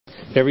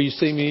Ever you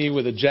see me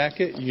with a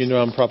jacket, you know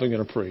I'm probably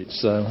going to preach.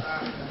 So,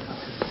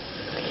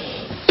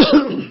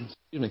 excuse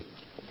me.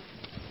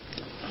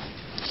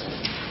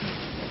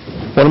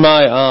 One of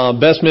my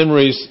best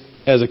memories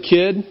as a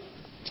kid,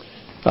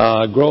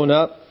 growing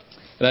up,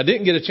 and I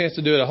didn't get a chance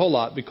to do it a whole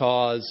lot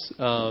because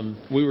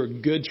we were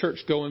good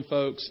church-going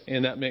folks,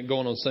 and that meant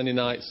going on Sunday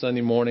night, Sunday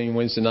morning,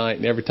 Wednesday night,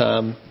 and every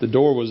time the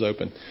door was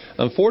open.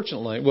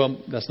 Unfortunately,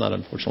 well, that's not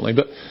unfortunately,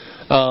 but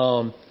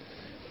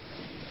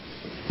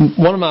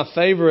one of my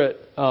favorite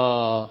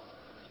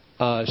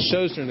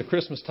shows during the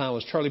Christmas time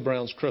was Charlie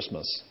Brown's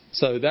Christmas.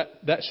 So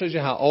that shows you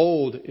how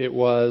old it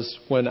was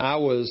when I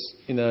was,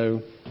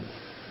 the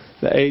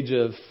age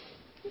of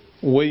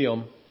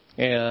William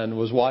and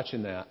was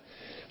watching that.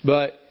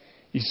 But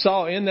you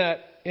saw in that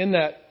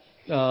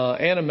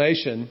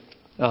animation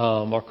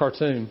or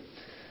cartoon,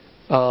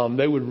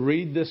 they would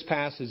read this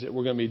passage that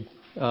we're going to be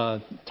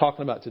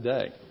talking about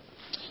today.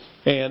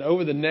 And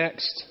over the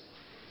next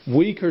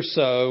week or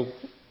so,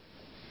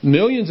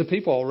 millions of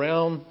people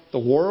around the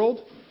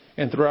world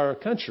and throughout our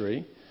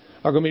country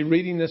are going to be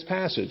reading this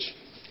passage.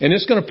 And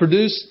it's going to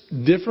produce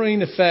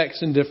differing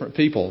effects in different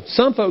people.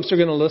 Some folks are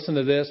going to listen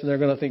to this and they're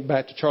going to think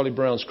back to Charlie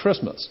Brown's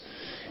Christmas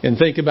and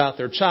think about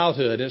their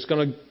childhood. It's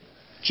going to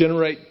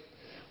generate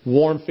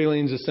warm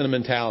feelings of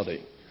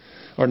sentimentality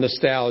or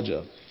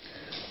nostalgia.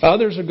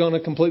 Others are going to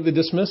completely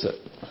dismiss it.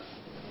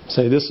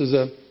 Say this is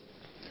a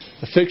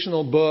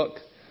fictional book,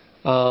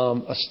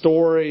 a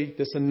story.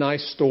 This is a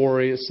nice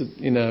story. It's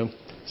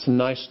a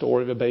nice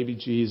story of a baby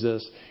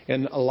Jesus.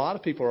 And a lot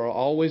of people are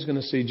always going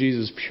to see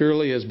Jesus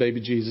purely as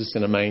baby Jesus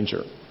in a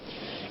manger.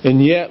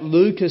 And yet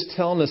Luke is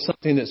telling us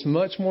something that's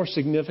much more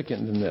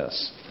significant than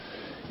this.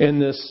 In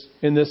this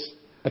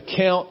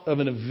account of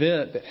an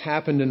event that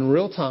happened in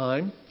real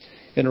time,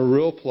 in a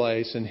real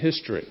place in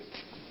history.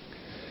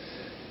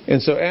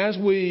 And so as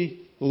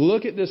we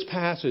look at this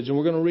passage, and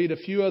we're going to read a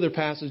few other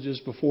passages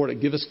before it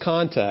give us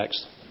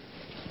context,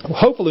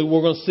 hopefully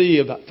we're going to see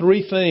about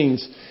three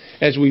things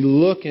as we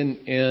look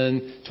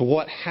into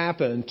what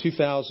happened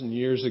 2,000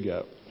 years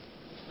ago.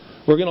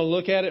 We're going to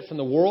look at it from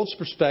the world's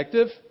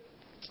perspective.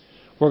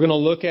 We're going to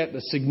look at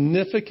the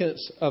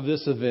significance of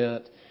this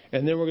event.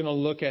 And then we're going to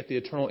look at the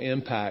eternal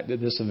impact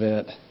that this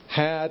event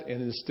had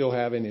and is still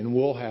having and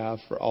will have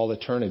for all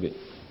eternity.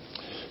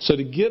 So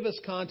to give us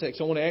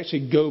context, I want to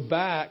actually go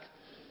back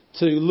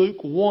to Luke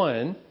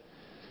 1.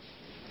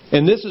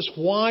 And this is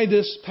why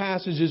this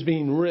passage is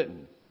being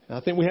written. And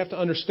I think we have to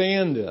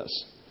understand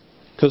this.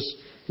 Because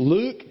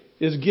Luke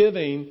is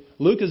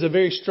a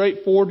very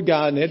straightforward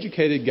guy, an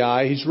educated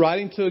guy. He's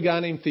writing to a guy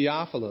named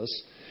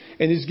Theophilus.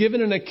 And he's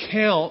given an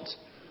account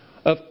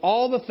of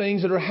all the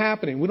things that are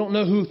happening. We don't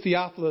know who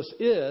Theophilus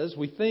is.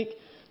 We think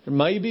he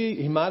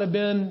might have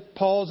been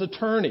Paul's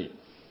attorney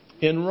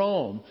in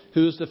Rome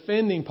who is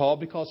defending Paul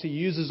because he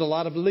uses a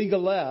lot of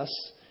legalese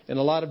and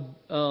a lot of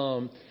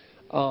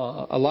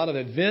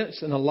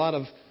events and a lot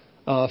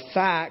of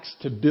facts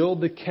to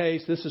build the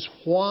case. This is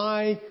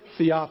why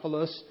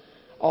Theophilus,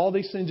 all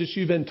these things that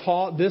you've been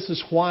taught, this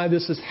is why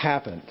this has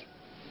happened.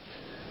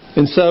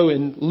 And so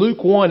in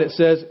Luke 1 it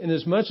says,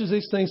 inasmuch as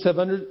these things have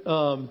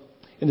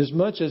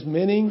inasmuch as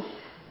many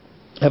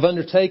have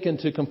undertaken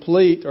to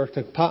complete or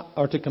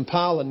to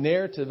compile a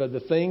narrative of the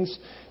things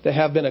that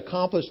have been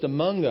accomplished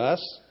among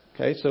us.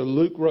 Okay, so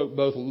Luke wrote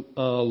both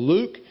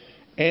Luke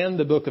and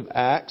the book of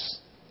Acts.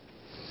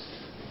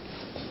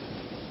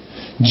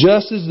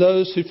 Just as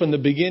those who from the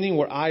beginning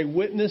were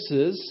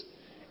eyewitnesses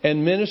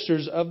and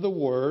ministers of the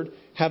word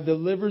have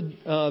delivered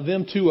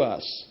them to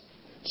us.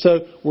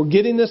 So we're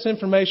getting this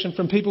information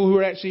from people who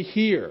are actually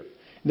here.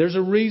 There's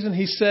a reason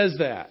he says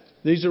that.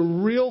 These are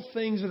real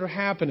things that are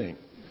happening.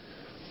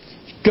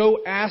 Go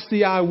ask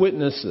the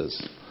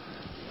eyewitnesses.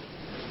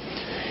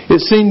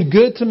 It seemed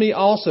good to me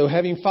also,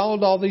 having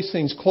followed all these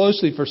things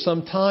closely for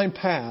some time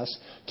past,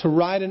 to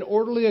write an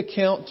orderly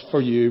account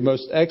for you,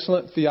 most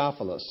excellent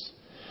Theophilus,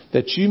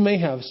 that you may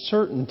have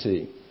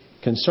certainty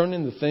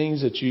concerning the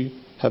things that you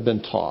have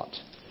been taught.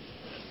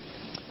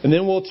 And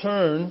then we'll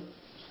turn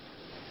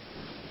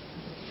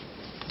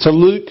to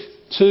Luke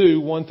 2,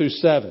 1 through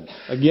 7.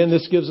 Again,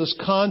 this gives us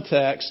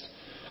context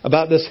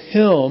about this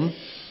hymn,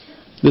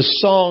 this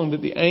song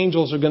that the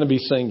angels are going to be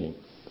singing.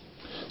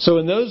 So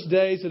in those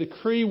days, a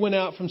decree went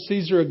out from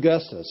Caesar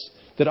Augustus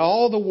that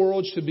all the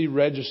world should be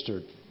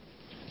registered.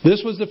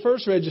 This was the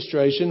first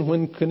registration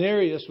when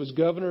Quirinius was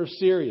governor of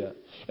Syria,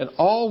 and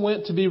all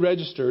went to be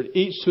registered,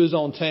 each to his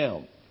own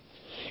town.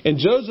 And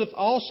Joseph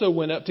also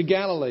went up to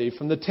Galilee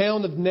from the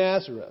town of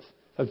Nazareth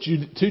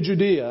to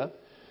Judea,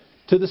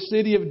 to the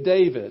city of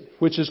David,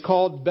 which is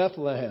called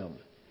Bethlehem,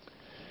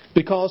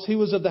 because he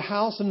was of the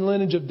house and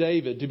lineage of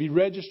David, to be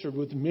registered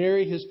with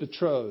Mary his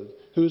betrothed,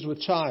 who was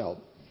with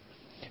child.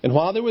 And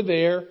while they were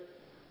there,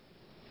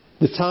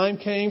 the time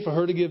came for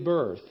her to give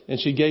birth. And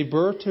she gave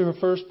birth to her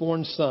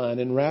firstborn son,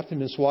 and wrapped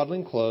him in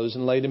swaddling clothes,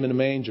 and laid him in a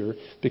manger,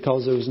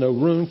 because there was no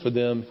room for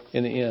them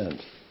in the inn.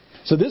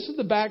 So this is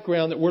the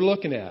background that we're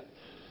looking at.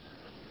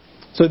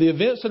 So the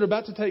events that are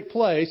about to take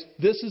place,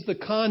 this is the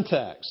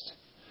context.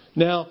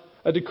 Now,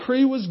 a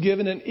decree was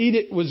given, an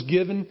edict was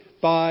given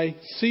by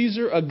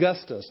Caesar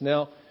Augustus.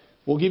 Now,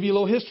 we'll give you a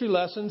little history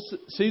lesson.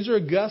 Caesar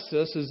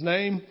Augustus, his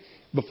name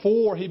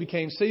before he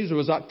became Caesar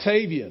was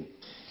Octavian.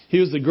 He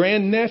was the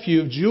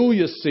grandnephew of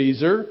Julius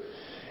Caesar,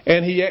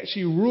 and he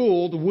actually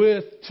ruled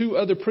with two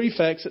other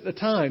prefects at the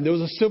time. There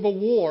was a civil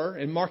war,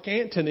 and Mark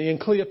Antony and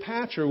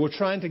Cleopatra were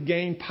trying to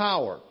gain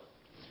power.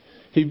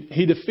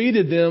 He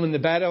defeated them in the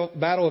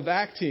Battle of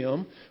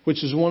Actium,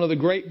 which is one of the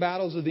great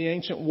battles of the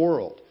ancient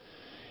world.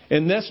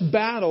 And this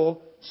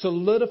battle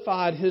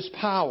solidified his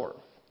power.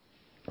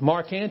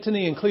 Mark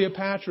Antony and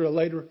Cleopatra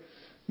later,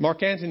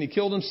 Mark Antony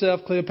killed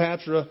himself.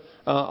 Cleopatra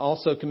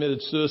also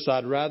committed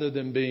suicide rather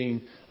than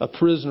being a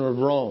prisoner of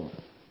Rome.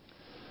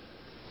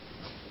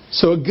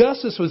 So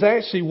Augustus was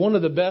actually one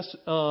of the best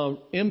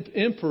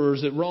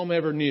emperors that Rome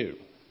ever knew.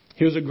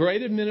 He was a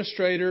great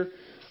administrator,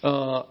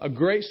 a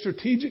great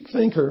strategic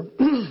thinker.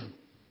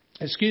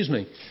 Excuse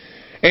me.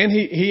 And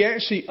he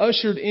actually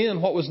ushered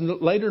in what was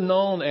later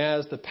known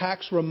as the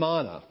Pax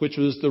Romana, which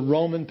was the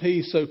Roman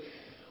peace. So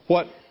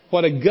what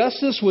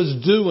Augustus was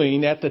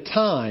doing at the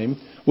time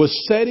was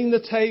setting the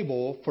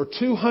table for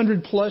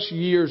 200 plus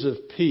years of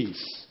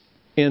peace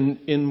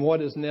in what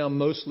is now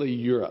mostly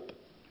Europe.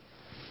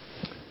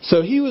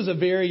 So he was a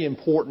very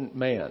important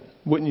man,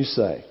 wouldn't you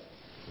say?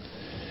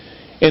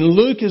 And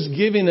Luke is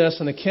giving us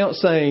an account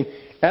saying,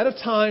 at a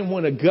time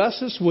when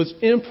Augustus was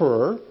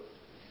emperor,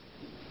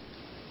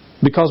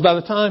 because by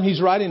the time he's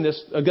writing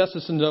this,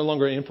 Augustus is no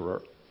longer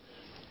emperor,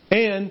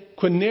 and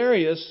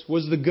Quirinius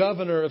was the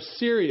governor of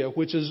Syria,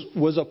 Judea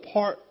was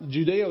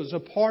a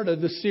part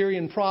of the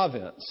Syrian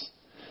province.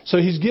 So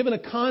he's given a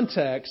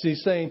context.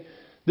 He's saying,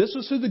 this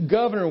is who the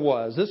governor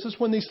was. This is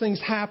when these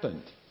things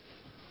happened.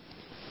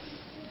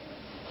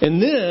 And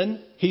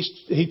then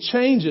he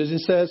changes and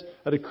says,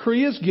 a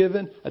decree is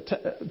given.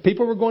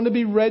 People were going to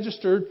be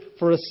registered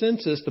for a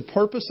census. The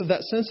purpose of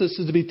that census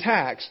is to be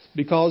taxed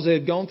because they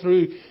had gone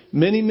through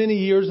many, many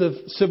years of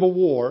civil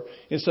war.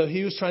 And so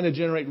he was trying to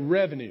generate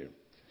revenue.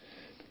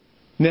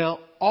 Now,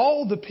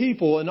 all the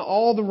people in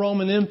all the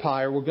Roman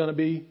Empire were going to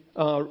be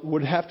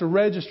would have to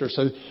register.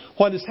 So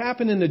what has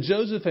happened in the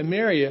Joseph and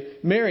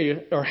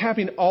Mary are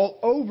happening all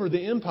over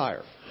the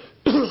empire.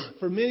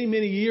 For many,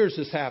 many years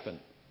this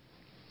happened.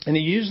 And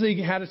he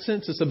usually had a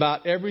census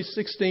about every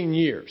 16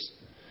 years.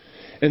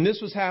 And this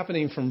was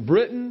happening from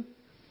Britain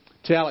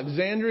to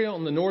Alexandria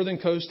on the northern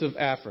coast of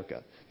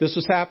Africa. This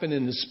was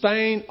happening in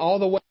Spain all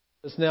the way to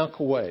what's now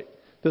Kuwait.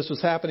 This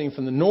was happening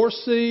from the North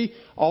Sea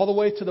all the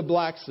way to the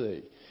Black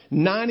Sea.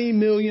 90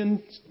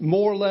 million,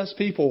 more or less,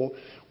 people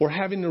were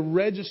having to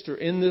register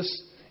in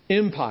this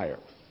empire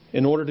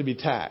in order to be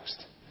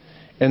taxed.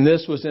 And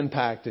this was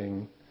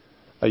impacting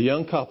a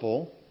young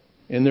couple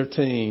in their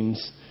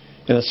teens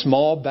in a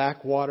small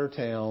backwater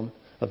town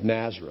of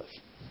Nazareth.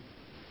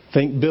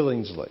 Think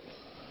Billingsley.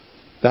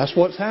 That's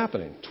what's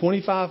happening.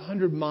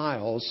 2,500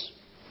 miles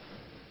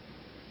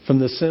from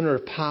the center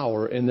of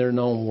power in their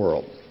known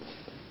world.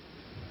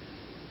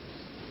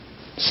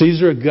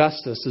 Caesar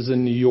Augustus is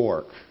in New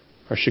York,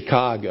 or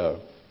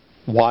Chicago,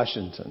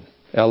 Washington,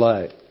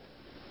 L.A.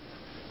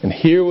 And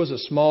here was a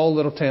small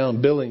little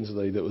town,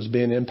 Billingsley, that was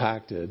being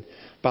impacted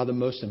by the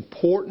most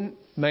important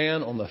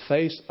man on the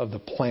face of the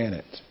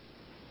planet.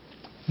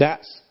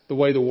 That's the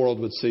way the world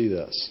would see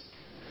this.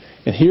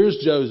 And here's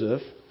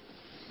Joseph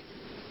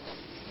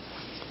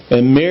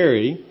and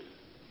Mary,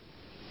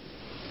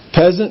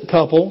 peasant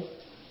couple,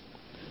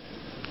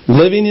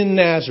 living in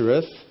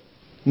Nazareth,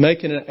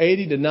 making an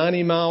 80 to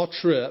 90 mile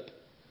trip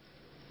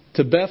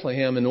to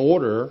Bethlehem in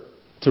order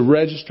to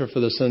register for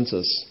the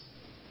census.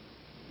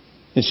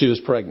 And she was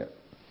pregnant.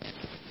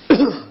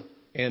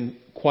 And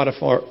quite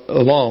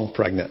long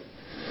pregnant.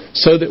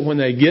 So that when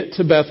they get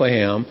to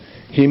Bethlehem,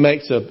 he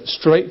makes a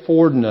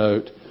straightforward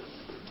note.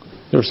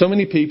 There were so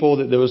many people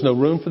that there was no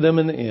room for them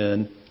in the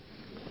inn.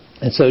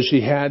 And so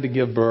she had to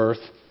give birth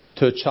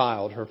to a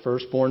child, her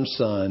firstborn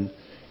son,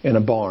 in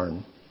a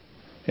barn.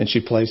 And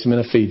she placed him in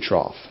a feed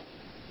trough.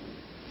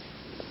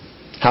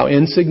 How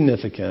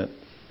insignificant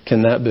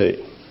can that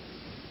be?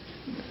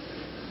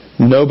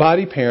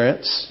 Nobody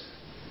parents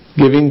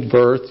giving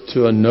birth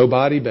to a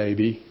nobody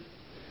baby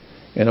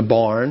in a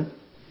barn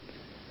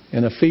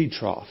in a feed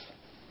trough.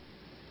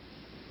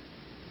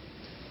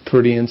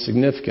 Pretty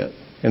insignificant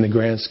in the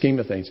grand scheme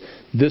of things.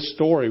 This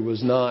story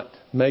was not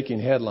making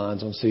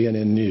headlines on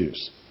CNN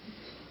News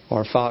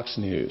or Fox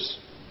News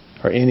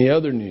or any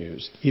other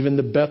news, even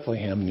the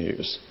Bethlehem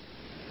News.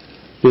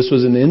 This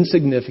was an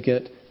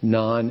insignificant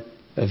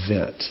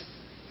non-event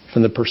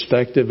from the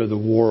perspective of the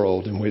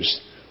world in which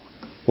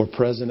were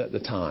present at the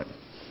time.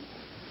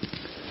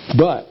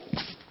 But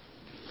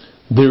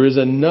there is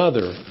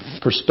another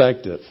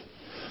perspective.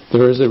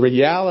 There is a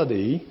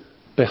reality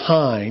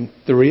behind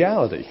the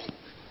reality.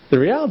 The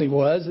reality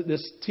was that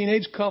this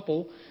teenage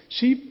couple,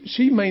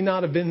 she may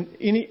not have been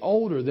any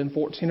older than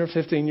 14 or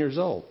 15 years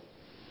old.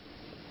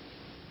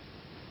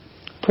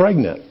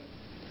 Pregnant.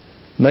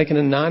 Making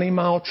a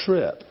 90-mile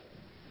trip.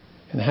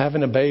 And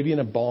having a baby in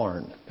a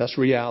barn. That's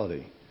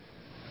reality.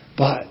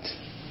 But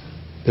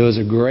there was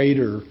a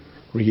greater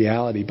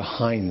reality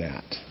behind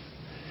that.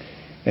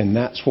 And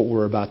that's what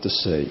we're about to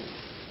see.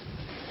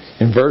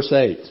 In verse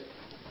 8,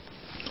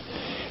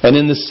 and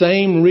in the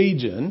same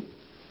region,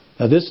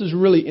 now this is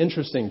really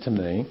interesting to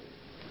me.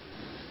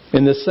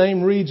 In the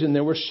same region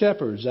there were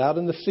shepherds out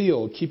in the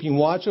field, keeping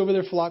watch over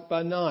their flock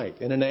by night.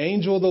 And an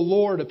angel of the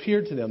Lord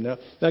appeared to them.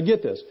 Now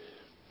get this.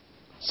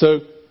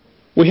 So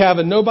we have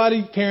a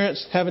nobody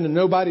parents having a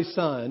nobody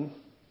son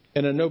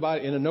in a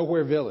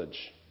nowhere village.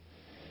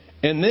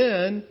 And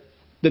then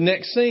the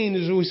next scene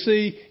is we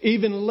see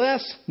even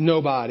less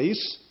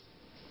nobodies,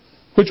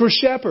 which were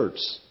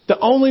shepherds. The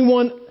only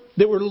one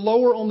that were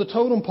lower on the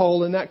totem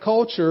pole in that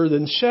culture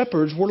than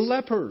shepherds were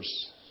lepers.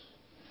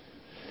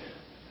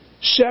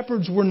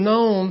 Shepherds were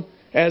known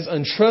as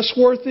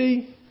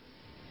untrustworthy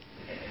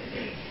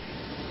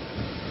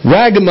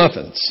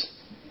ragamuffins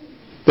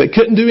that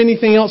couldn't do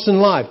anything else in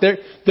life.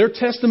 Their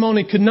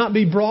testimony could not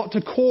be brought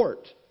to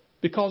court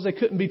because they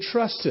couldn't be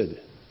trusted.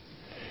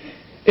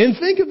 And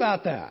think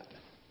about that.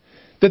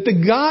 That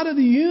the God of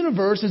the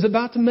universe is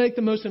about to make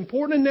the most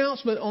important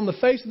announcement on the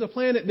face of the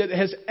planet that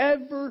has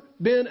ever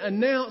been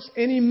announced,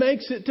 and He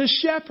makes it to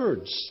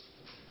shepherds.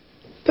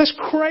 That's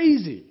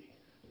crazy.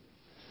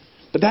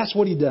 But that's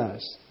what He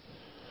does.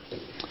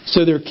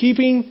 So they're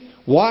keeping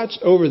watch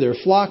over their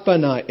flock by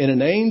night, and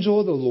an angel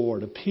of the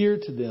Lord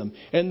appeared to them,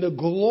 and the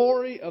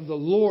glory of the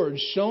Lord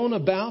shone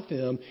about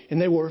them,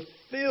 and they were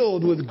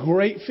filled with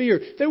great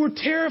fear. They were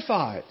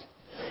terrified.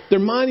 They're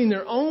minding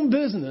their own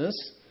business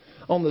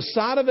on the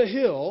side of a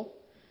hill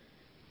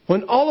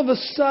when all of a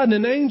sudden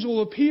an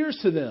angel appears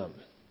to them.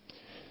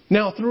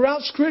 Now,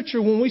 throughout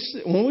Scripture, when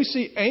we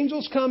see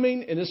angels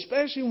coming, and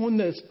especially when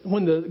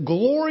the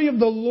glory of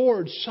the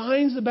Lord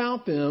shines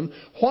about them,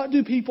 what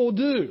do people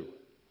do?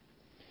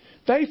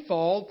 They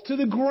fall to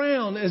the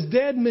ground as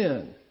dead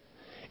men.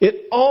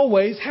 It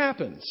always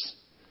happens.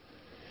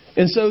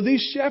 And so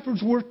these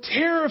shepherds were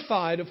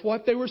terrified of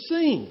what they were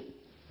seeing.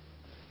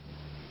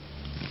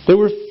 They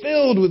were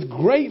filled with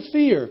great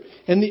fear.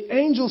 And the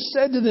angel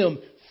said to them,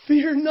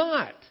 "Fear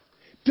not.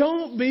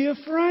 Don't be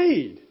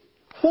afraid."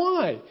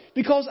 Why?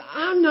 Because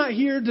I'm not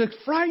here to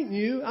frighten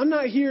you. I'm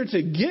not here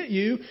to get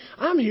you.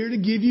 I'm here to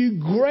give you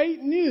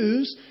great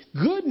news,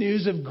 good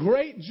news of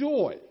great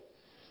joy.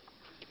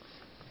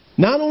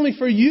 Not only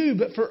for you,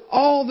 but for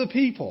all the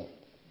people.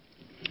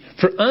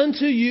 For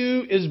unto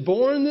you is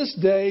born this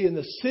day in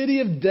the city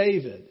of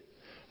David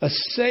a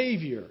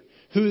Savior,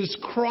 who is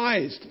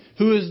Christ,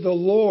 who is the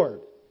Lord.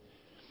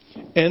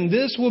 And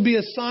this will be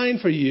a sign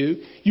for you.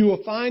 You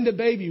will find a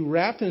baby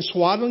wrapped in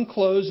swaddling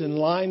clothes and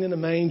lying in a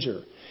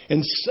manger.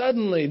 And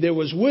suddenly there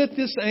was with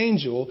this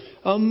angel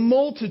a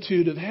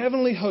multitude of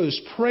heavenly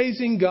hosts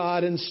praising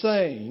God and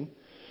saying,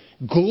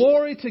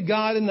 "Glory to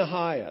God in the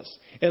highest,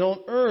 and on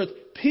earth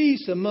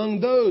peace among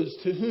those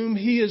to whom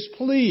He is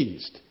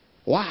pleased."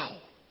 Wow.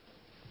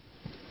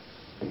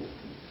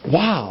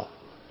 Wow.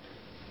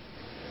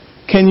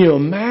 Can you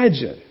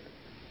imagine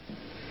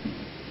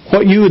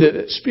what you would have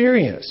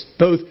experienced?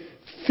 Both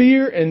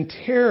fear and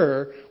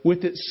terror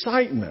with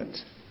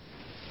excitement.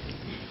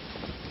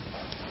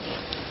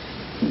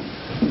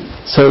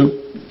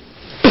 So,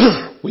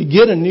 we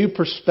get a new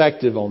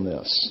perspective on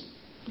this.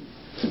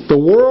 The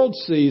world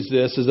sees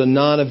this as a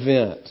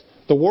non-event.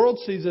 The world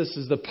sees this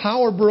as the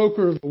power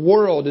broker of the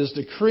world is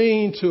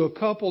decreeing to a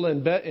couple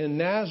in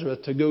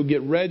Nazareth to go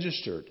get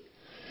registered.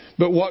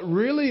 But what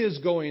really is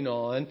going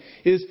on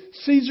is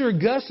Caesar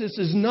Augustus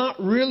is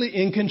not really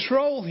in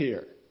control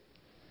here.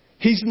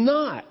 He's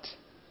not.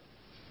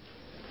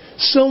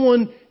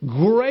 Someone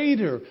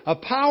greater, a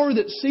power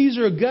that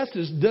Caesar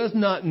Augustus does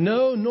not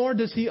know, nor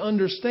does he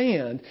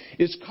understand,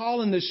 is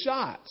calling the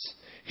shots.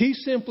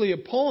 He's simply a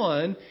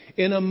pawn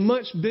in a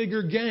much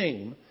bigger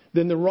game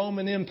than the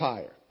Roman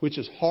Empire, which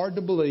is hard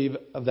to believe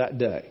of that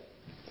day.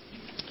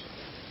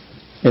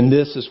 And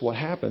this is what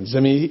happens.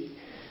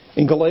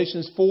 In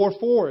Galatians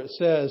 4:4 it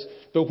says,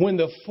 "But when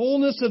the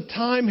fullness of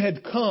time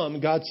had come,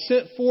 God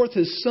sent forth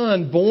His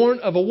Son, born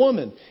of a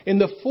woman." In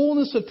the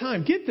fullness of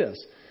time. Get this.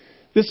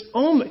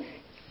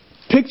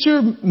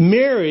 Picture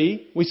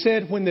Mary. We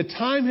said when the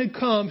time had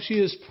come, she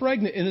is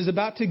pregnant and is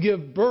about to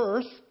give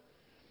birth.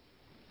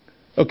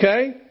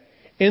 Okay?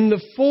 In the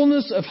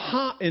fullness of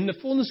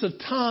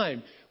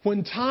time,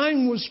 when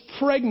time was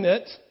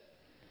pregnant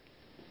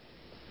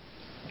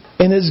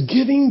and is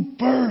giving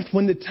birth,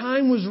 when the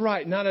time was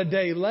right, not a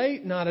day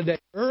late, not a day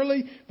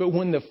early, but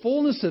when the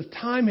fullness of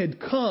time had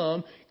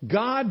come,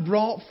 God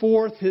brought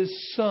forth His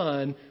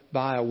Son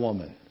by a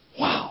woman.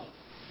 Wow.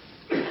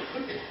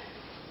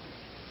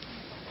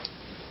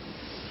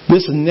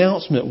 This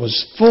announcement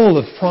was full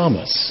of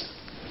promise.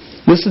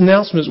 This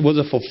announcement was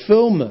a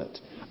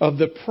fulfillment of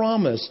the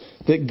promise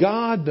that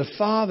God the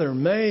Father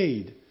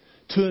made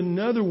to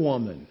another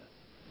woman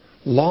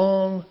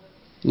long,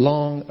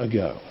 long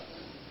ago.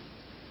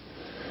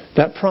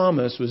 That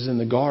promise was in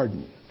the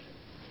garden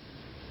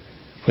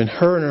when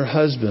her and her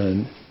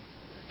husband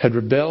had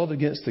rebelled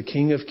against the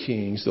King of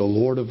Kings, the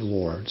Lord of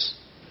Lords,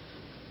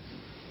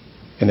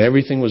 and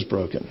everything was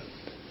broken.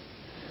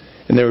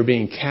 And they were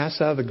being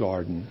cast out of the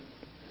garden.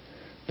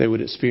 they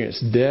would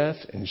experience death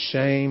and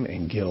shame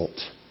and guilt.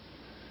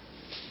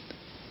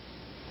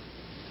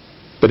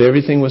 But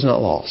everything was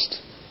not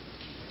lost.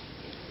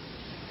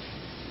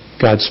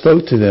 God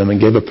spoke to them and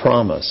gave a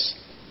promise.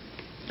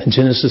 In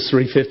Genesis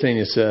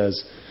 3:15 it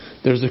says,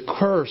 there's a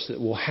curse that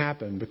will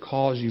happen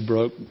because you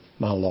broke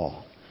my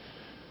law,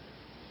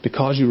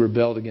 because you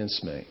rebelled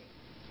against me.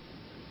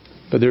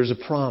 But there's a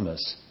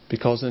promise,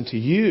 because unto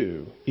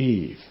you,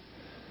 Eve,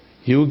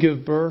 you will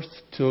give birth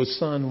to a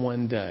son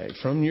one day.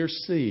 From your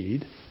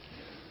seed,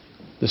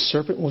 the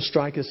serpent will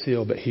strike his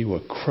heel, but he will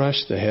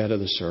crush the head of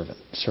the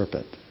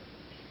serpent.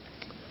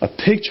 A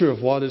picture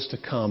of what is to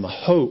come, a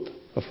hope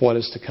of what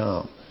is to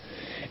come.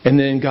 And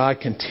then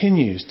God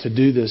continues to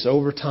do this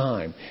over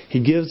time.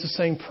 He gives the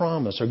same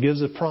promise, or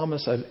gives a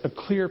promise, a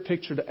clear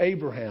picture to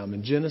Abraham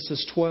in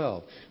Genesis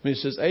 12. When He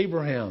says,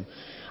 Abraham,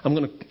 I'm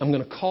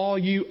going to call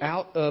you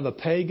out of a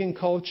pagan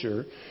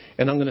culture,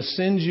 and I'm going to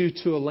send you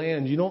to a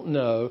land you don't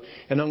know,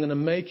 and I'm going to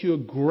make you a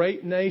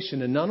great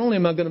nation. And not only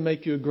am I going to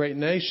make you a great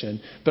nation,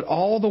 but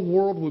all the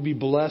world will be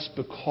blessed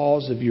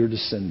because of your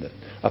descendant.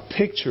 A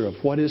picture of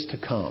what is to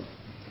come.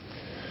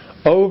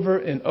 Over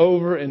and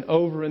over and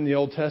over in the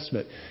Old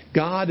Testament,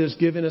 God has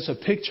given us a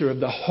picture of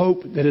the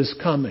hope that is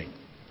coming.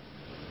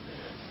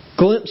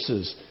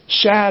 Glimpses,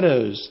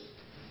 shadows,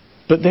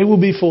 but they will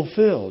be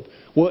fulfilled.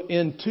 Well,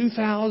 in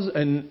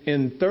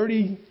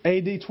 30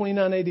 AD,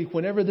 29 AD,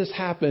 whenever this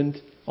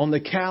happened on the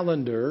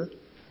calendar,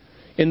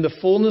 in the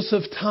fullness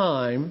of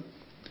time,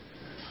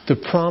 the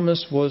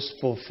promise was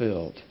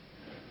fulfilled.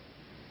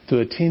 To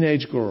a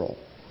teenage girl,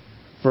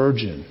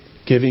 virgin,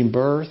 giving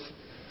birth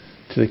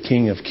to the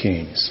King of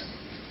Kings.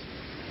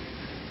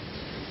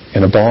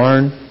 In a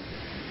barn,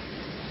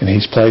 and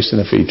he's placed in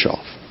a feed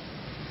trough.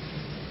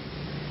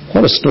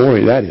 What a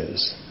story that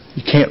is.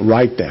 You can't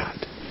write that.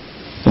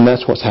 And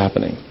that's what's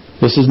happening.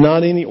 This is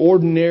not any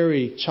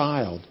ordinary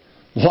child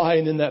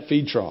lying in that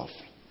feed trough.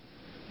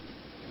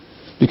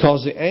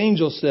 Because the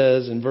angel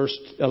says in verse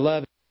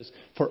 11,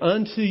 for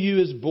unto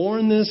you is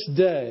born this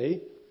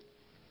day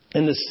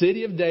in the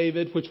city of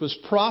David, which was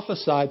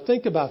prophesied.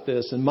 Think about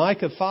this. In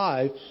Micah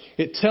 5,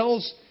 the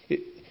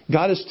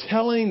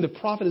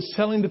prophet is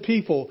telling the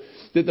people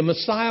that the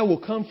Messiah will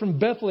come from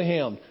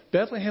Bethlehem.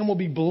 Bethlehem will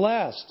be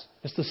blessed.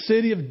 It's the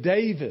city of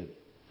David.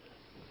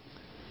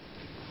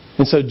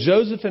 And so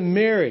Joseph and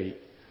Mary,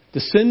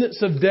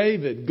 descendants of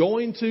David,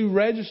 going to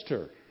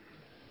register.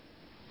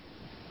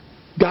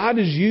 God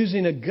is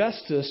using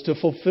Augustus to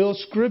fulfill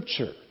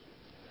Scripture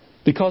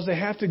because they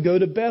have to go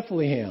to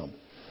Bethlehem.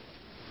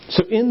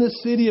 So in the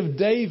city of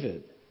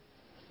David,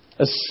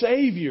 a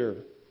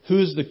Savior who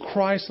is the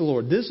Christ the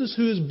Lord. This is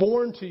who is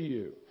born to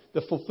you.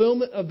 The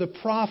fulfillment of the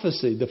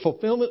prophecy, the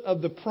fulfillment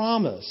of the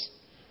promise.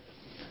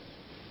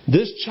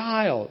 This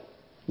child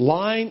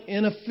lying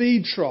in a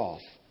feed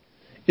trough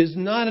is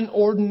not an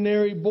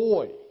ordinary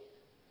boy.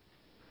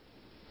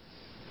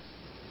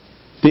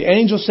 The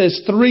angel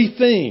says 3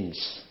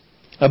 things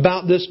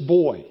about this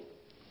boy.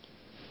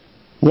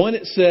 One,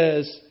 it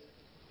says,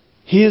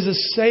 he is a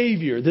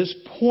Savior. This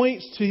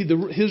points to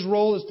his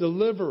role as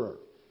deliverer.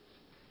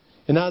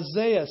 In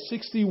Isaiah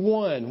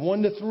 61,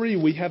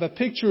 1-3, we have a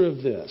picture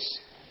of this.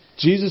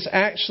 Jesus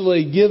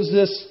actually gives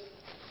this,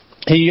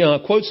 he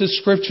quotes this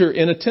scripture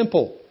in a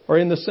temple or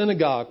in the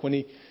synagogue when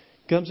he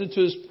comes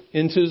into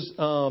his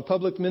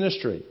public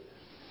ministry.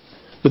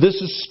 But this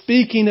is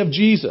speaking of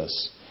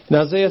Jesus. In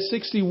Isaiah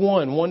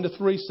 61,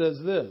 1-3 says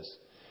this,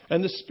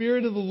 and the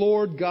Spirit of the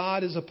Lord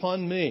God is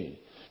upon me,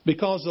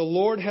 because the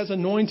Lord has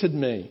anointed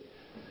me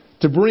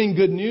to bring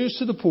good news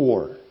to the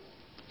poor.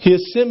 He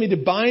has sent me to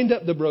bind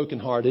up the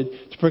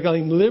brokenhearted, to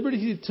proclaim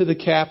liberty to the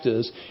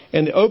captives,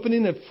 and the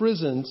opening of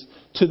prisons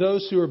to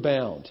those who are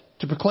bound,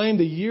 to proclaim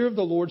the year of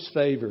the Lord's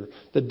favor,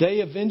 the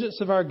day of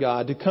vengeance of our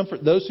God, to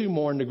comfort those who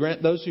mourn, to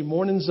grant those who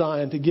mourn in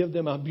Zion, to give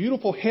them a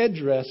beautiful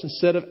headdress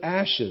instead of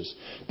ashes,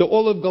 the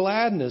oil of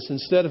gladness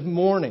instead of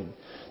mourning,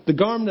 the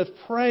garment of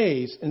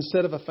praise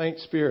instead of a faint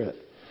spirit,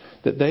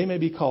 that they may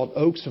be called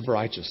oaks of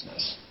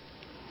righteousness.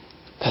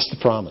 That's the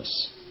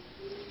promise.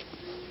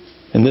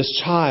 And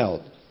this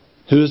child,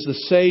 who is the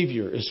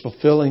Savior, is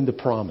fulfilling the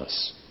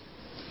promise.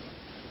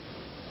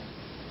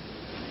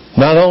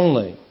 Not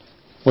only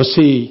was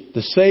He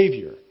the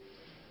Savior,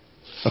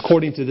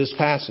 according to this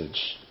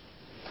passage,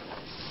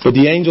 but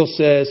the angel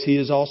says He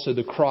is also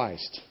the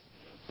Christ.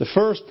 The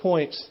first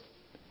points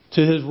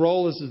to His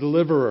role as the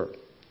deliverer.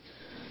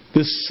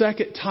 The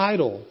second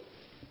title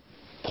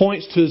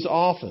points to His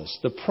office,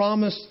 the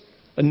promised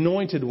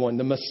anointed one,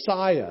 the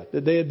Messiah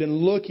that they had been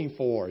looking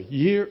for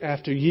year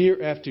after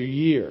year after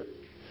year.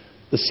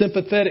 The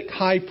sympathetic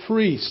high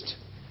priest.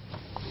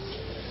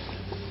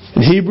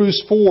 In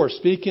Hebrews 4,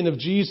 speaking of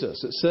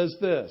Jesus, it says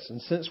this,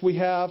 and since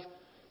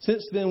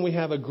then we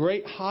have a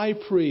great high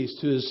priest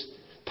who has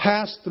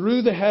passed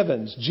through the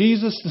heavens,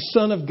 Jesus the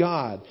Son of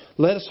God,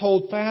 let us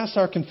hold fast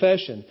our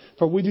confession,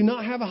 for we do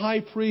not have a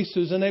high priest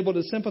who is unable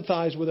to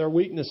sympathize with our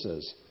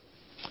weaknesses,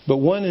 but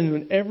one who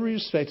in every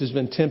respect has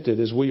been tempted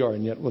as we are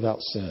and yet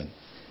without sin.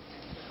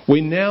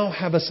 We now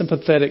have a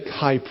sympathetic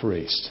high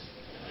priest.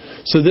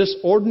 So this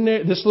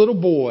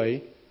little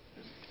boy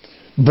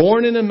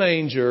born in a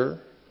manger,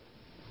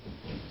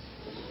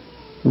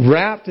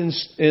 wrapped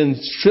in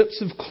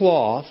strips of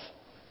cloth,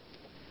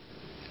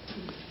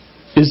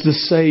 is the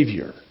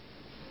Savior.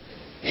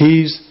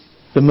 He's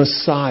the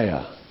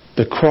Messiah,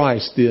 the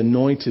Christ, the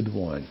Anointed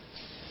One.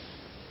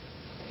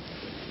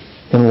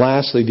 And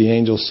lastly, the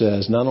angel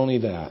says, not only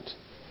that,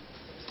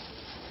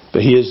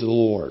 but He is the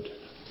Lord.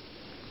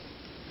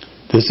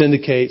 This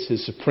indicates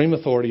His supreme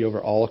authority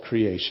over all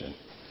creation.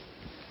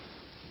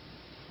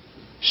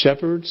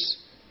 Shepherds,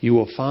 you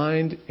will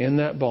find in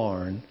that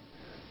barn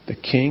the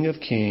King of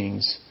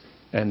Kings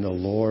and the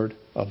Lord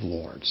of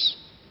Lords.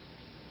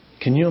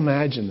 Can you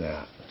imagine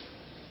that?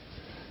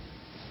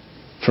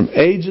 From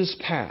ages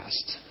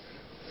past,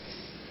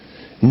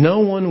 no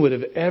one would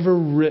have ever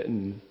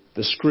written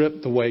the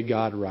script the way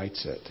God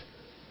writes it.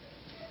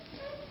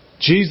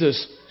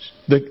 Jesus,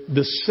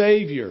 the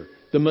Savior,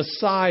 the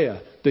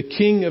Messiah, the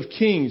King of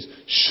Kings,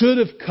 should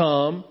have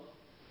come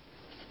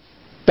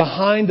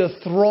behind a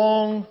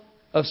throng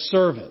of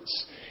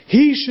servants.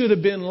 He should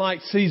have been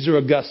like Caesar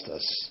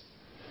Augustus,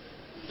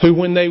 who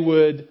when they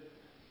would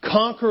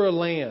conquer a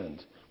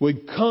land,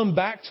 would come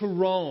back to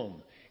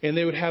Rome, and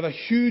they would have a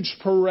huge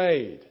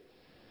parade.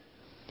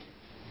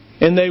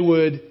 And they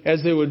would,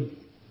 as they would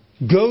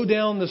go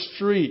down the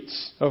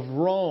streets of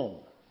Rome,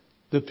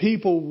 the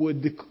people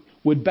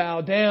would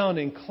bow down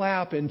and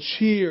clap and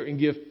cheer and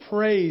give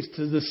praise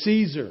to the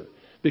Caesar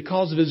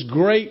because of his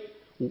great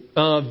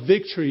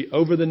victory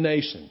over the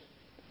nation.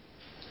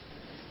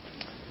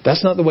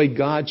 That's not the way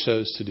God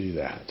chose to do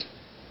that.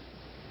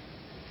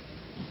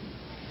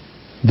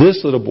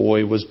 This little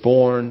boy was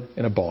born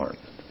in a barn,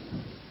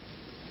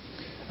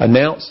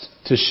 announced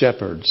to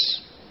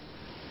shepherds,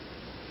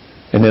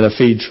 and in a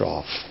feed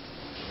trough.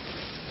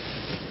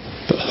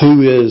 But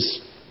who is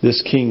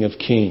this King of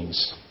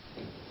Kings?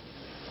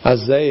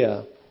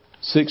 Isaiah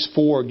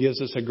 6:4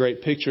 gives us a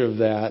great picture of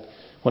that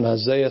when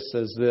Isaiah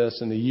says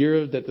this, in the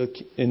year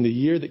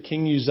that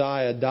King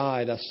Uzziah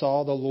died, I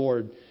saw the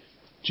Lord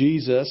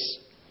Jesus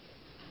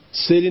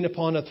sitting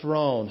upon a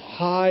throne,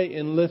 high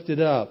and lifted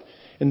up,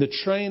 and the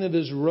train of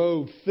His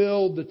robe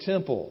filled the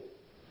temple.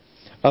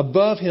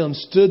 Above Him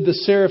stood the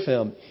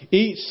seraphim,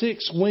 each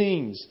 6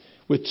 wings.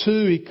 With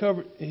two he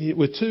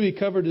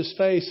covered His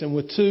face, and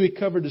with 2 He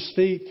covered His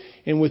feet,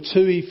 and with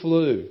 2 He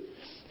flew.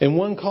 And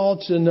one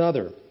called to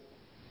another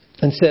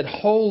and said,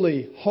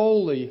 Holy,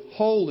 holy,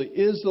 holy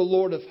is the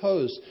Lord of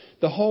hosts.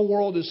 The whole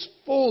world is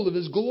full of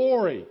His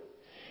glory.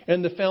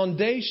 And the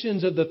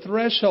foundations of the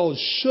threshold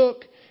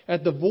shook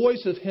at the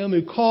voice of Him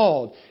who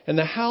called, and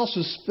the house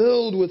was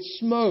filled with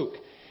smoke.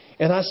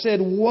 And I said,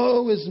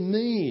 Woe is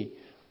me,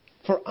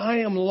 for I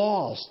am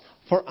lost.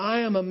 For I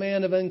am a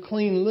man of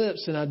unclean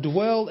lips, and I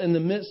dwell in the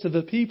midst of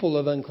a people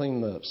of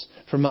unclean lips.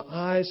 For my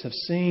eyes have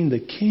seen the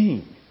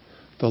King,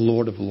 the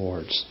Lord of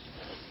Lords.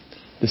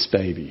 This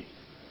baby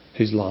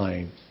who's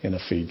lying in a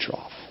feed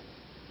trough.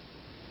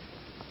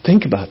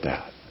 Think about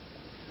that.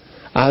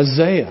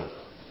 Isaiah,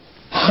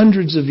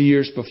 hundreds of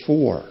years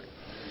before,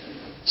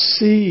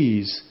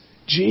 sees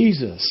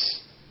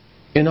Jesus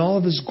in all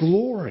of His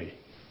glory.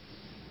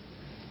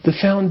 The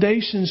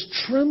foundations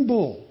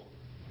tremble.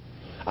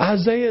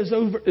 Isaiah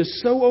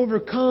is so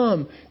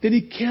overcome that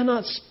he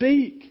cannot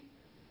speak.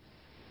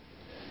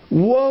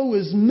 Woe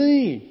is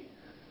me.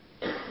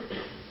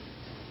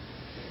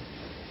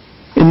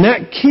 And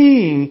that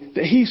king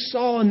that he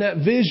saw in that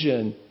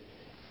vision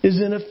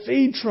is in a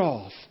feed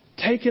trough,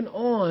 taken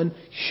on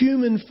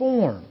human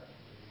form.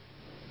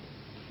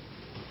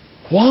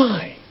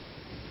 Why?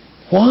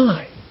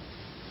 Why?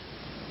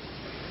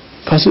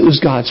 Because it was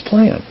God's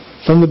plan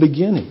from the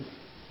beginning.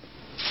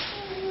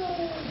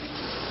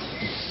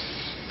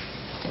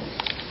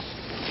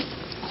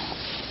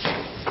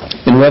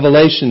 In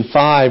Revelation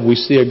 5, we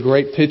see a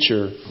great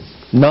picture,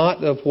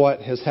 not of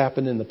what has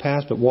happened in the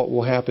past, but what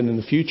will happen in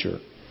the future.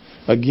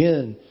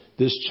 Again,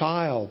 this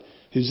child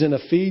who's in a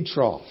feed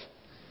trough.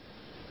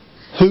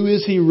 Who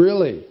is he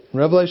really? In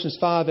Revelation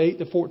 5,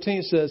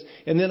 8-14 says,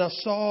 And then I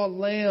saw a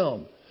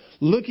lamb,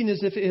 looking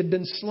as if it had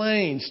been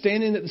slain,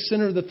 standing at the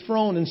center of the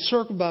throne,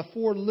 encircled by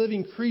 4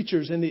 living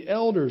creatures and the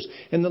elders.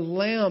 And the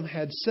Lamb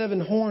had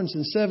 7 horns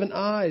and 7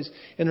 eyes,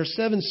 and her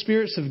 7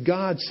 spirits of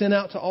God sent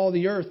out to all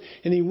the earth.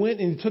 And he went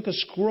and he took a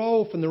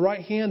scroll from the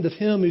right hand of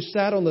Him who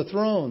sat on the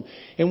throne.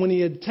 And when he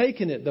had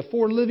taken it, the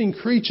 4 living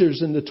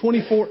creatures and the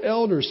 24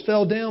 elders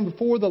fell down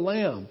before the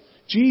Lamb,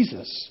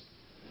 Jesus.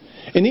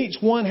 And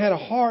each one had a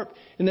harp,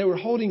 and they were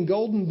holding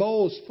golden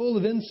bowls full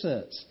of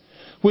incense,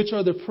 which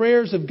are the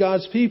prayers of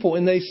God's people.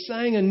 And they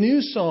sang a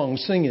new song,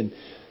 singing,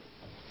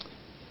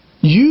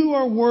 You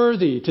are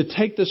worthy to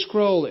take the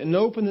scroll and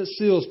open its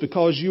seals,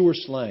 because you were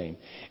slain.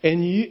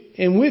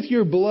 And with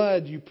your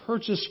blood you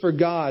purchased for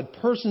God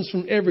persons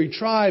from every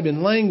tribe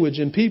and language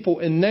and people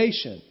and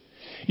nation.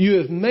 You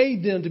have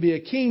made them to be a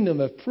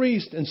kingdom of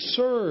priests and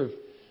serve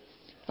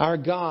our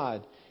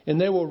God, and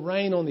they will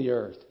reign on the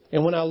earth.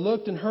 And when I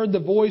looked and heard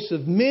the voice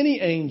of many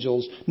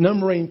angels,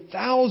 numbering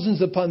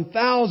thousands upon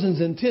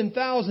thousands and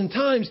 10,000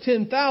 times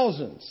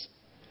 10,000s,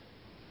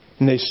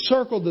 and they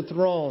circled the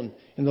throne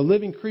and the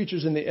living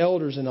creatures and the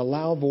elders in a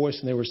loud voice,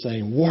 and they were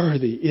saying,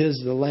 "Worthy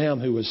is the Lamb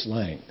who was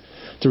slain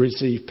to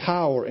receive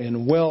power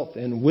and wealth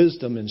and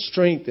wisdom and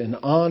strength and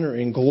honor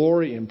and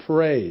glory and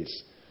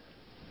praise."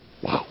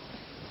 Wow.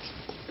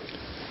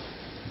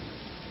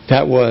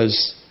 That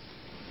was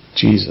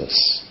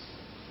Jesus,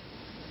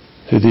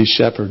 who these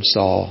shepherds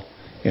saw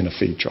in a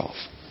feed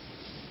trough.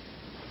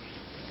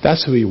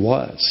 That's who He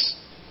was.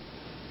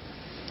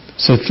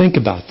 So think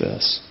about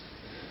this.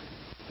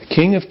 The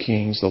King of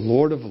Kings, the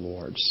Lord of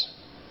Lords,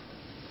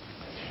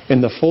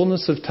 in the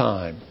fullness of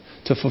time,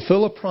 to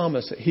fulfill a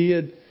promise that He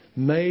had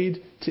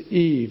made to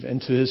Eve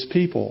and to His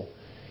people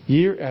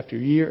year after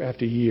year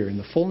after year, in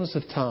the fullness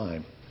of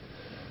time,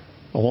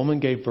 a woman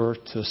gave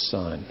birth to a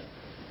son.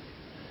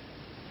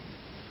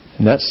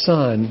 And that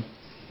son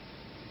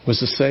was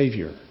the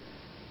Savior,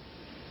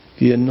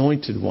 the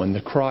Anointed One,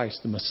 the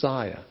Christ, the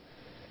Messiah,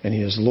 and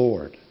He is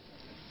Lord.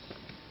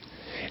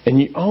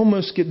 And you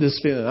almost get this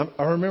feeling.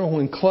 I remember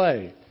when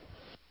Clay,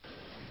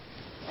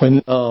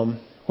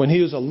 when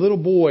he was a little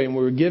boy, and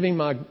we were giving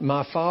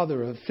my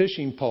father a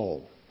fishing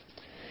pole,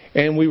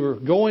 and we were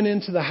going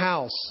into the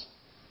house,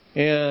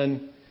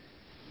 and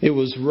it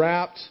was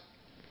wrapped,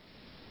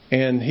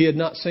 and he had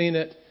not seen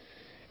it,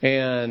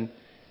 and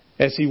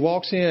as he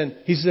walks in,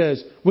 he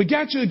says, "We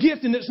got you a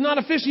gift, and it's not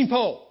a fishing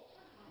pole."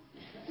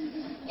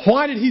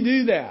 Why did he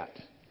do that?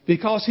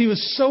 Because he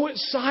was so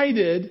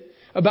excited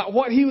about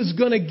what he was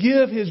going to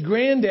give his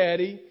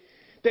granddaddy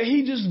that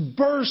he just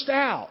burst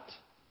out.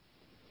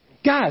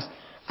 Guys,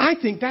 I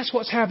think that's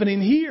what's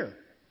happening here.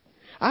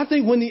 I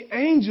think when the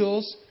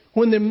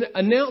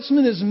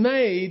announcement is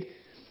made,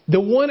 the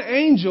one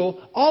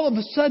angel, all of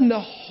a sudden,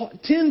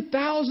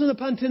 10,000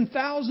 upon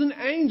 10,000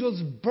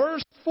 angels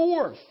burst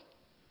forth,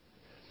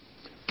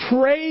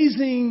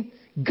 praising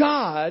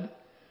God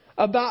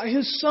about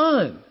His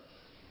Son.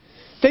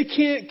 They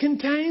can't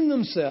contain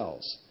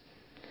themselves.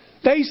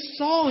 They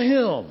saw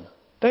Him.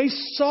 They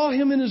saw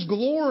Him in His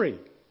glory.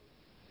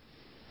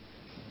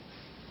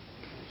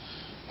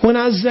 When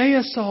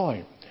Isaiah saw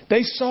Him,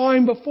 they saw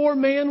Him before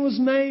man was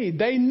made.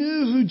 They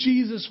knew who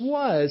Jesus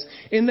was.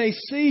 And they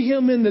see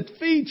Him in the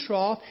feed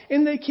trough,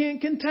 and they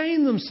can't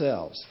contain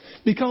themselves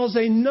because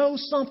they know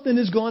something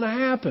is going to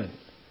happen.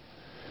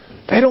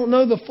 They don't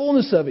know the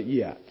fullness of it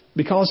yet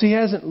because He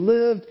hasn't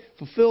lived,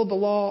 fulfilled the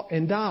law,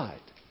 and died.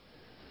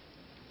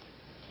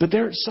 But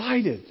they're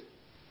excited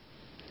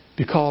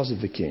because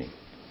of the King.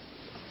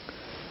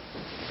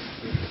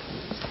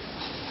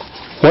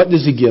 What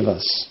does He give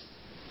us?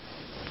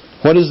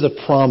 What is the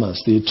promise,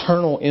 the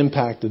eternal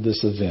impact of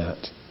this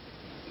event?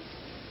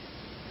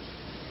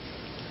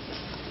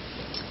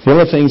 One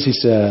of the things He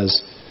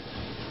says,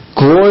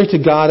 "Glory to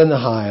God in the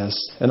highest,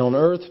 and on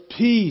earth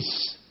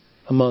peace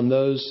among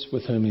those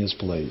with whom He is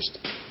pleased."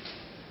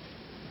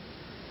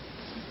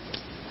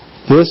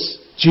 This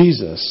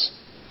Jesus,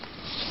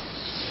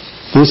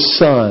 this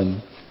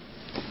Son,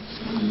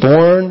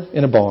 born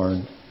in a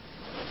barn,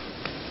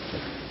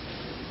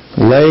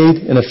 laid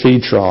in a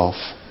feed trough,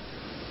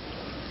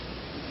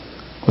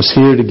 was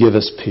here to give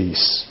us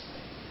peace.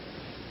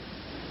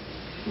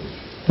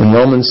 In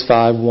Romans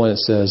 5:1 it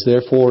says,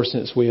 "Therefore,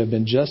 since we have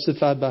been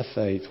justified by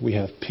faith, we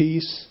have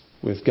peace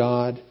with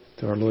God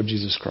through our Lord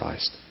Jesus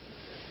Christ."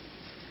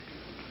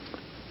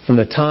 From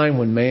the time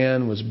when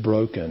man was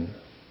broken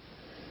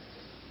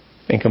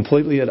and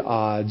completely at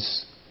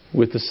odds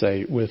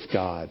with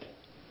God,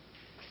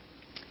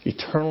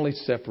 eternally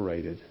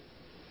separated,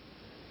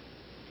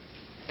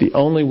 the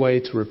only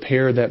way to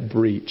repair that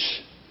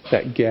breach,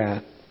 that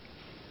gap,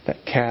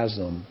 that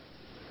chasm,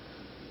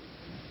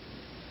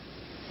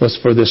 was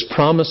for this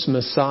promised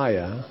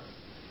Messiah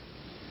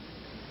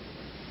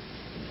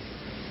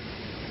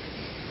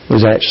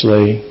was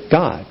actually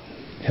God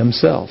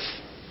Himself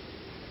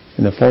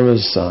in the form of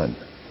His Son.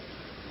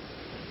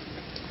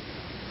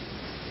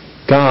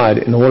 God,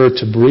 in order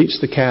to breach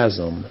the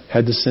chasm,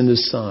 had to send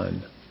His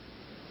Son.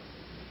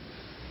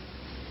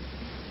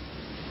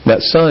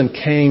 That Son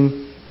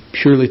came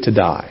purely to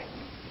die.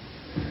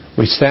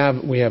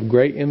 We have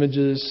great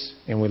images,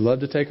 and we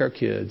love to take our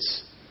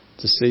kids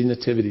to see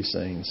nativity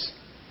scenes.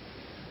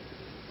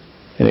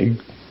 And it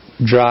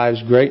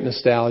drives great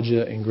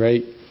nostalgia and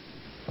great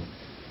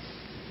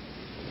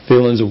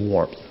feelings of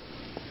warmth.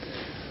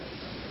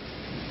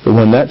 But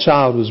when that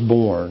child was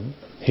born,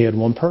 He had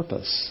one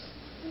purpose.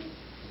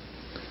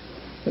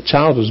 The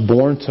child was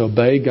born to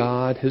obey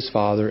God, His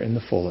Father, in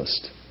the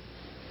fullest.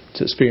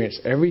 To experience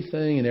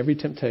everything and every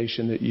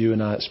temptation that you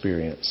and I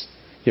experience,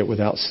 yet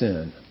without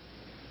sin.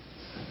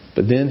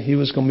 But then He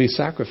was going to be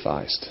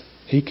sacrificed.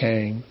 He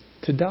came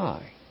to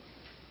die.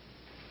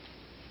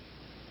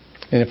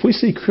 And if we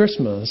see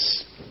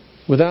Christmas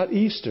without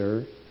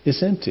Easter,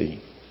 it's empty.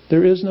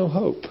 There is no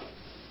hope.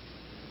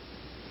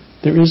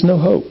 There is no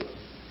hope.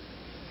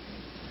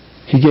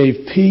 He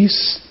gave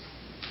peace,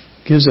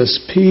 gives us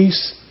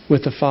peace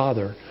with the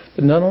Father.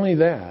 But not only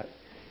that,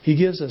 He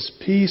gives us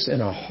peace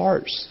in our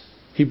hearts.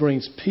 He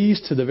brings peace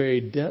to the very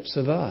depths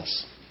of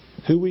us,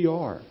 who we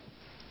are.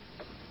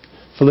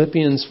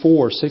 Philippians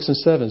 4:6 and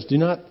 7. Do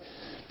not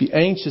Be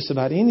anxious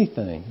about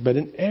anything, but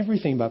in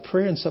everything by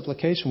prayer and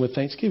supplication with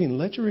thanksgiving,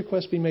 let your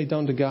requests be made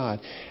known to God.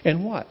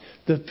 And what?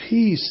 The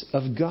peace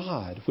of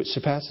God, which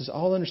surpasses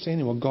all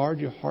understanding, will guard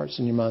your hearts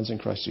and your minds in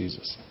Christ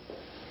Jesus.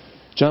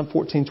 John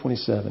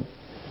 14:27.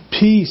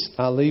 Peace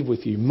I leave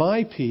with you.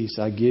 My peace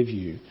I give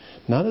you.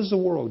 Not as the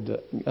world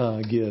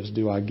gives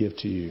do I give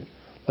to you.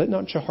 Let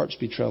not your hearts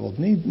be troubled,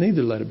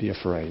 neither let it be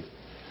afraid.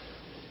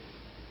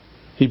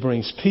 He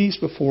brings peace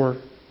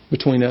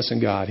between us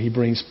and God. He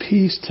brings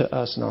peace to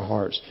us in our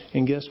hearts.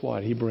 And guess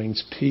what? He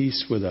brings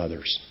peace with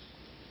others.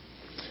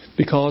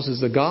 Because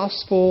as the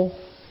gospel,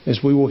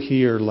 as we will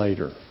hear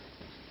later,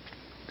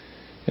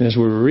 and as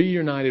we're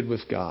reunited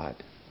with God,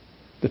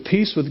 the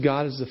peace with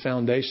God is the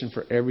foundation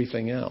for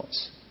everything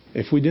else.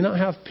 If we do not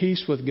have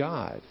peace with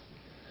God,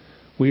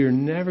 we are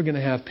never going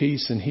to have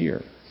peace in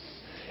here.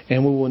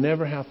 And we will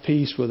never have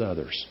peace with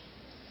others.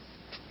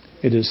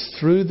 It is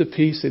through the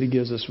peace that He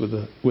gives us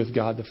with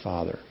God the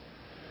Father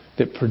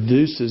that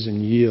produces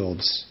and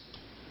yields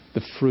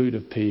the fruit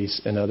of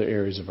peace in other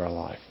areas of our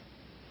life.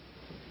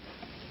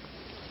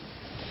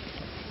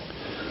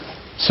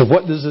 So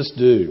what does this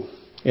do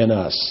in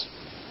us?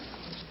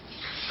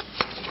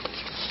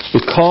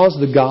 Because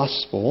the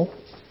gospel,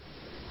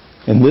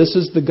 and this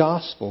is the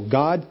gospel,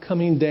 God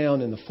coming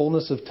down in the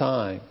fullness of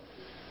time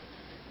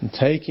and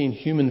taking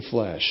human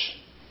flesh,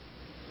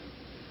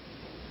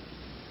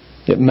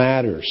 it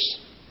matters.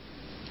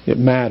 It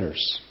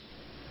matters.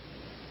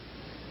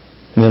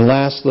 And then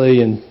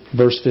lastly, in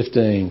verse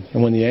 15,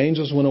 and when the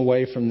angels went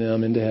away from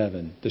them into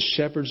heaven, the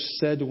shepherds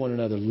said to one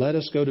another, let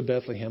us go to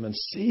Bethlehem and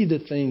see the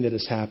thing that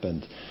has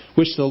happened,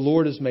 which the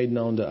Lord has made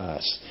known to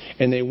us.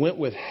 And they went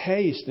with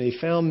haste, and they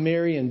found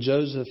Mary and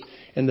Joseph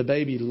and the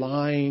baby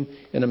lying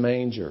in a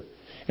manger.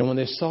 And when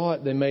they saw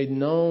it, they made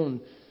known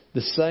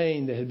the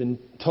saying that had been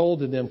told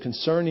to them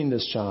concerning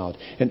this child.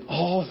 And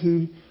all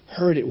who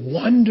heard it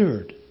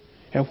wondered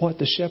at what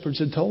the shepherds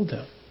had told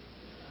them.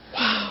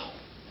 Wow.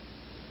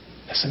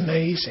 That's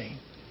amazing.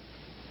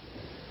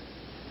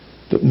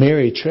 But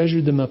Mary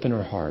treasured them up in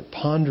her heart,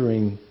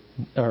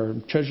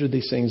 treasured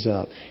these things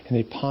up, and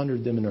they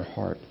pondered them in her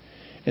heart.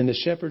 And the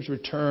shepherds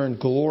returned,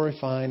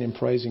 glorifying and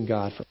praising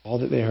God for all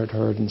that they had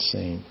heard and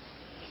seen,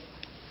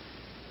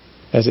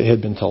 as it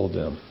had been told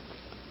them.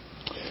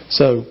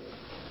 So,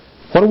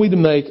 what are we to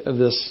make of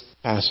this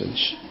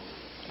passage?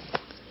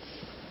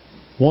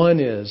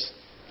 One is,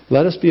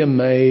 let us be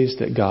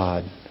amazed at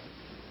God.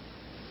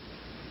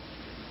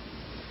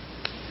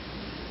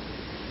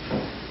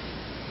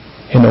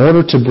 In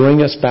order to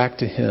bring us back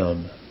to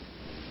Him,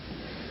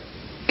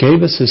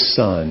 gave us His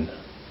Son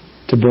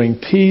to bring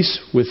peace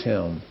with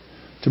Him,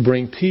 to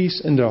bring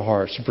peace into our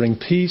hearts, to bring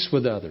peace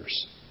with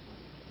others.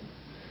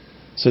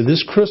 So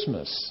this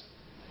Christmas,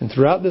 and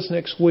throughout this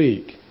next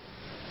week,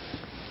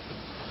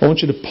 I want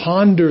you to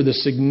ponder the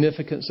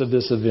significance of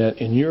this event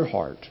in your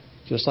heart,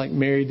 just like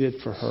Mary did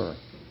for her.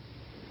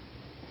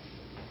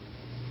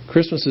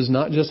 Christmas is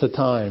not just a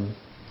time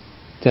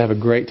to have a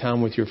great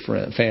time with your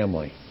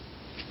family.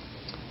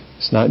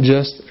 It's not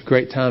just a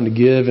great time to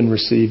give and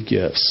receive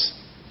gifts.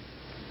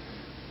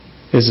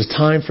 It's a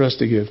time for us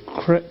to give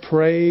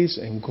praise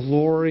and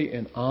glory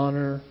and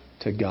honor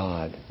to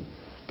God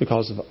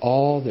because of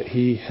all that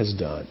He has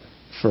done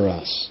for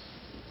us.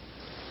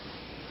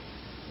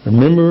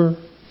 Remember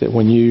that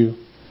when you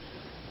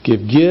give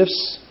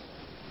gifts,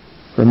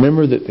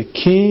 remember that the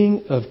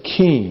King of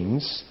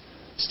Kings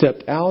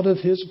stepped out of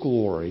His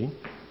glory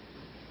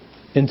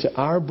into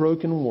our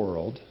broken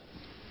world,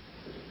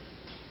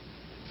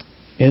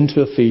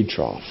 into a feed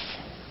trough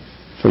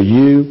for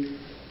you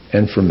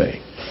and for me.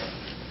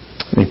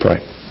 Let me pray.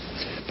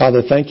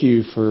 Father, thank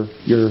You for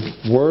Your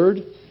Word.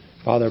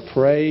 Father, I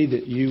pray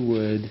that You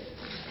would,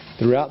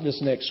 throughout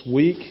this next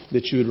week,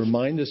 that You would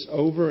remind us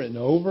over and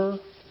over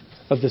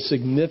of the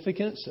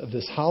significance of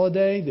this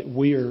holiday that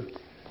we are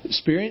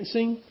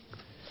experiencing.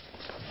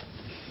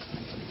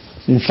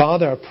 And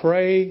Father, I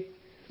pray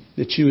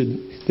that You would,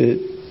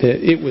 that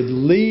it would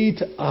lead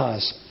to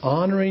us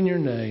honoring Your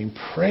name,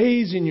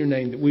 praising Your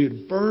name, that we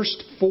would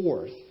burst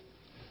forth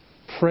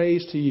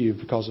praise to You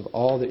because of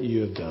all that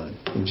You have done.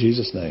 In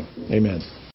Jesus' name, amen.